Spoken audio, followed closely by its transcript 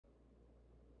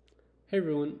Hey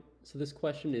everyone, so this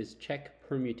question is check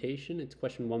permutation. It's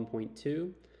question 1.2.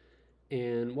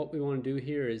 And what we want to do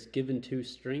here is given two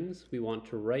strings, we want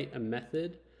to write a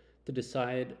method to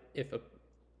decide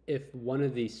if one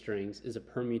of these strings is a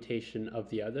permutation of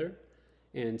the other.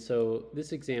 And so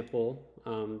this example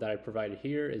that I provided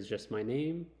here is just my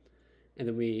name. And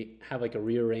then we have like a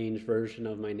rearranged version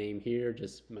of my name here,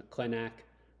 just McClenach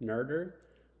Nerder.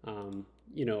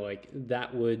 Like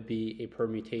that would be a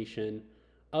permutation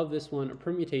of this one. A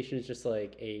permutation is just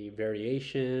like a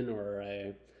variation or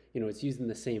it's using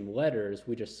the same letters.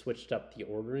 We just switched up the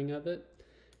ordering of it.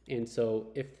 And so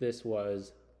if this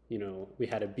was, we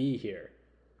had a B here,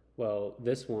 well,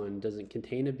 this one doesn't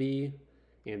contain a B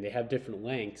and they have different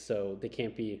lengths, so they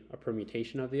can't be a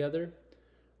permutation of the other.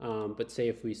 But say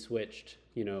if we switched,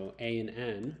 A and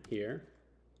N here,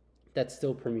 that's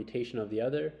still permutation of the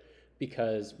other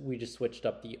because we just switched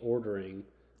up the ordering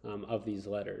of these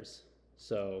letters.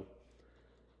 So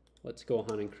let's go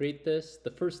ahead and create this.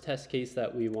 The first test case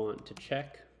that we want to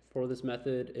check for this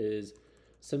method is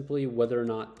simply whether or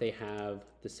not they have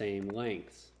the same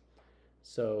lengths.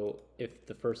 So if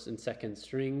the first and second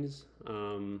strings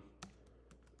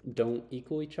don't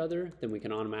equal each other, then we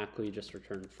can automatically just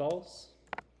return false.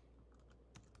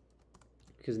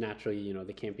 Because naturally,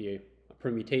 they can't be a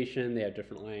permutation, they have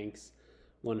different lengths.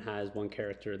 One has one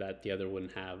character that the other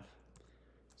wouldn't have.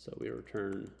 So we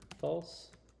return false.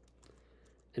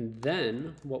 And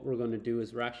then what we're going to do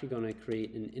is we're actually going to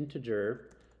create an integer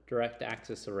direct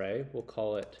access array. We'll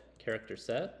call it character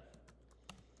set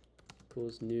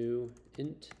equals new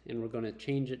int, and we're going to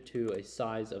change it to a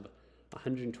size of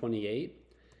 128.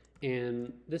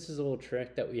 And this is a little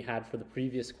trick that we had for the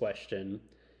previous question.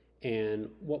 And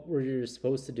what we're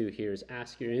supposed to do here is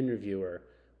ask your interviewer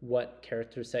what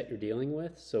character set you're dealing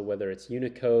with. So whether it's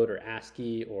Unicode or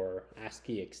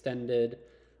ASCII extended.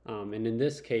 And in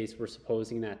this case, we're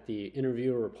supposing that the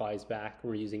interviewer replies back,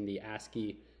 we're using the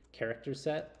ASCII character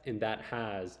set, and that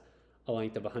has a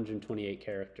length of 128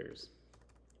 characters.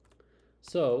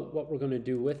 So what we're going to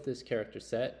do with this character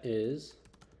set is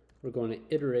we're going to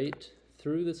iterate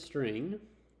through the string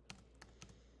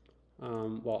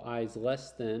while I is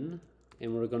less than,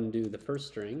 and we're going to do the first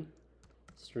string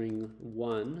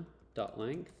 1 dot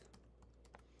length.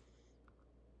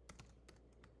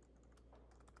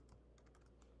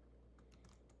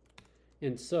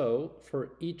 And so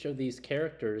for each of these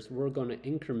characters, we're going to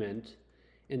increment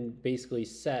and basically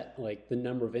set like the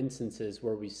number of instances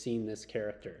where we've seen this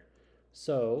character.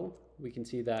 So we can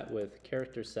see that with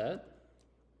character set.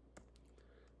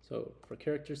 So for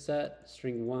character set,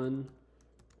 string 1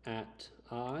 at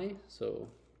I, so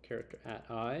character at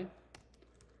I,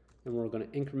 and we're going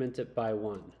to increment it by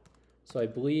 1. So I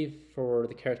believe for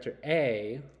the character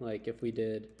A, like if we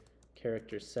did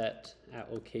character set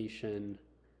at location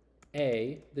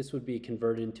A, this would be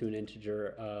converted into an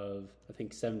integer of, I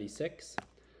think, 76.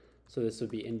 So this would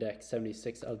be index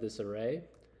 76 of this array.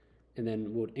 And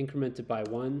then we'll increment it by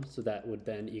 1, so that would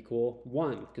then equal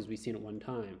 1, because we've seen it one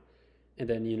time. And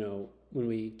then, when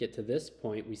we get to this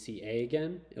point, we see A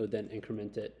again, it would then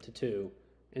increment it to 2,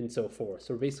 and so forth.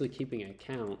 So we're basically keeping a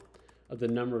count of the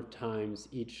number of times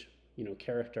each,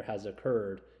 character has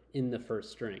occurred in the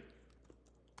first string.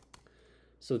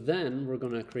 So then we're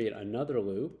going to create another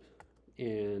loop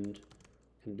and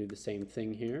do the same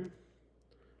thing here.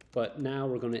 But now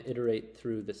we're going to iterate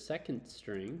through the second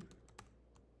string.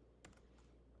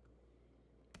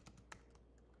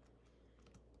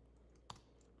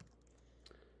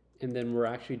 And then we're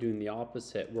actually doing the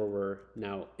opposite, where we're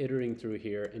now iterating through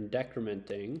here and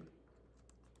decrementing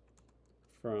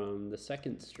from the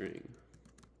second string,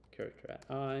 character at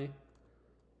I,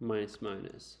 minus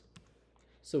minus.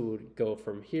 So we would go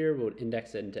from here, we would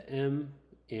index it into M,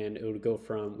 and it would go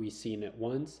from we've seen it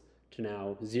once to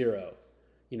now 0.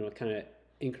 It kind of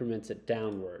increments it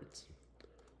downwards.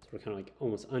 So we're kind of like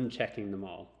almost unchecking them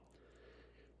all.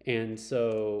 And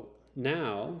so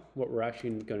now what we're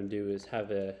actually going to do is have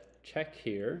a check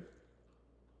here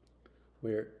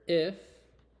where if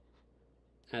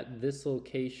at this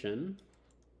location,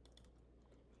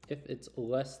 if it's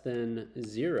less than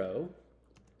 0,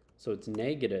 so it's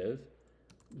negative,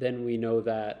 then we know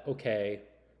that, okay,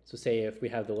 so say if we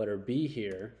have the letter B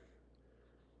here,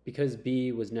 because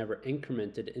B was never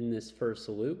incremented in this first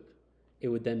loop, it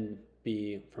would then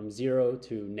be from 0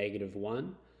 to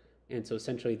 -1. And so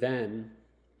essentially then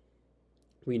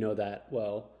we know that,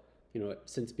 well,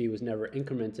 since B was never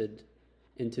incremented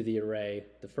into the array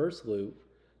the first loop,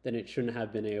 then it shouldn't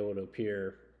have been able to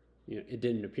appear, it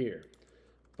didn't appear.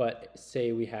 But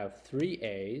say we have 3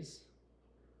 A's,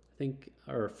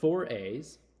 or 4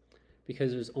 A's,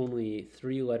 because there's only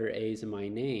 3 letter A's in my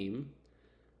name,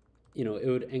 it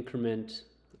would increment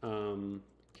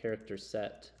character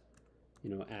set,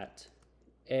 at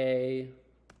A.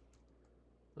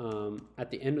 At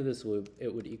the end of this loop,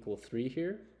 it would equal 3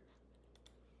 here.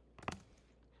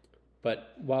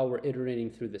 But while we're iterating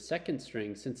through the second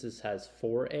string, since this has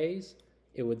 4 A's,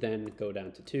 it would then go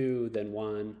down to 2, then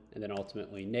 1, and then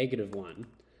ultimately -1.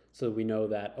 So we know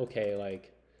that, okay,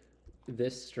 like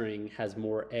this string has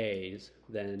more A's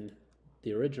than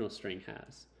the original string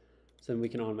has. So then we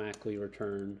can automatically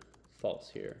return false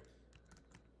here.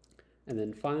 And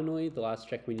then finally, the last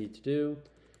check we need to do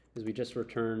is we just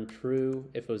return true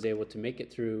if it was able to make it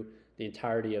through the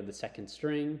entirety of the second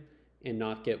string and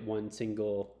not get one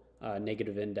single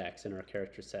negative index in our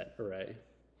character set array.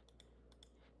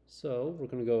 So we're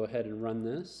going to go ahead and run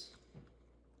this.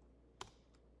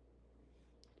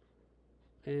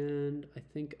 And I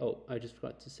think, oh, I just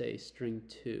forgot to say string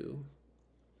 2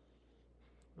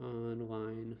 on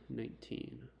line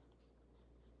 19.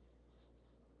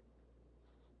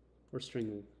 Or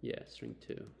string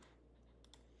 2.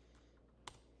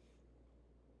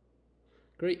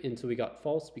 Great, and so we got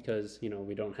false because, we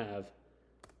don't have,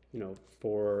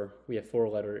 we have 4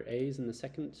 letter A's in the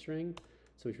second string.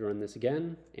 So we can run this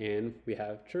again, and we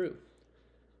have true.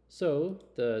 So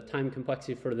the time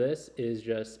complexity for this is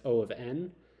just O of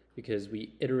n, because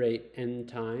we iterate n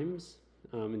times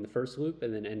in the first loop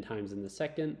and then n times in the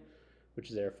second, which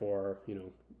is therefore,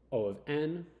 O of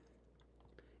n.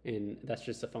 And that's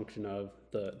just a function of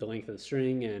the length of the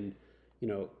string, and,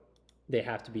 they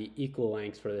have to be equal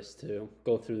lengths for this to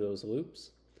go through those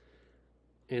loops.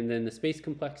 And then the space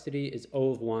complexity is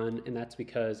O of 1, and that's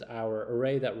because our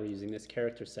array that we're using, this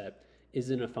character set,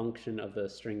 isn't a function of the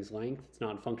string's length. It's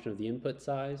not a function of the input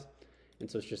size, and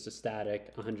so it's just a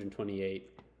static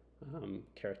 128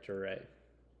 character array.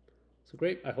 So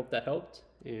great, I hope that helped,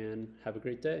 and have a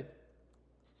great day.